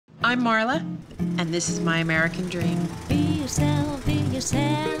I'm Marla, and this is my American dream. Be yourself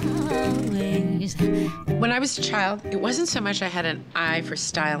always. When I was a child, it wasn't so much I had an eye for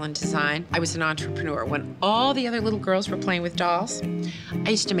style and design. I was an entrepreneur. When all the other little girls were playing with dolls, I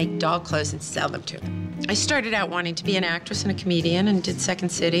used to make doll clothes and sell them to them. I started out wanting to be an actress and a comedian and did Second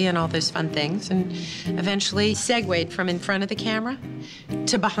City and all those fun things, and eventually segued from in front of the camera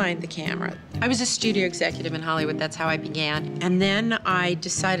to behind the camera. I was a studio executive in Hollywood. That's how I began. And then I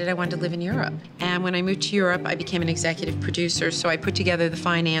decided I wanted to live in Europe. And when I moved to Europe, I became an executive producer, so I put together the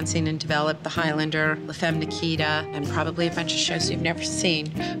financing and developed The Highlander, La Femme Nikita, and probably a bunch of shows you've never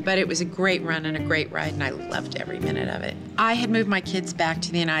seen. But it was a great run and a great ride, and I loved every minute of it. I had moved my kids back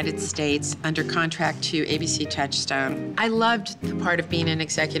to the United States under contract to ABC Touchstone. I loved the part of being an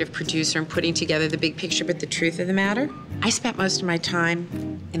executive producer and putting together the big picture, but the truth of the matter, I spent most of my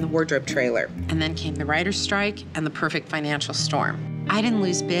time in the wardrobe trailer. And then came the writer's strike and the perfect financial storm. I didn't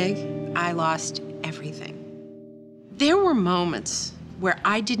lose big, I lost everything. There were moments where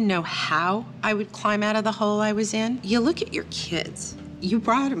I didn't know how I would climb out of the hole I was in. You look at your kids, you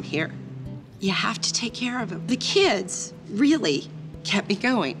brought them here. You have to take care of them. The kids really kept me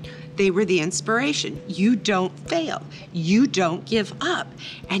going. They were the inspiration. You don't fail. You don't give up.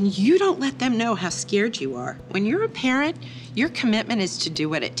 And you don't let them know how scared you are. When you're a parent, your commitment is to do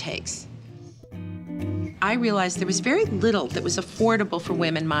what it takes. I realized there was very little that was affordable for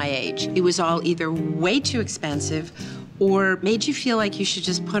women my age. It was all either way too expensive or made you feel like you should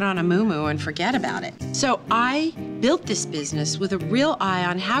just put on a muumuu and forget about it. So I built this business with a real eye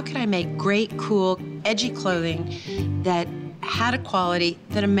on how could I make great, cool, edgy clothing that had a quality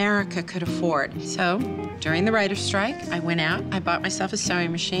that America could afford. So during the writer's strike, I went out, I bought myself a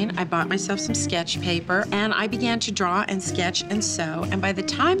sewing machine, I bought myself some sketch paper, and I began to draw and sketch and sew. And by the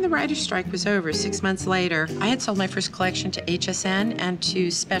time the writer's strike was over, 6 months later, I had sold my first collection to HSN and to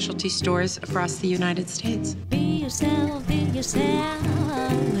specialty stores across the United States. Be yourself always.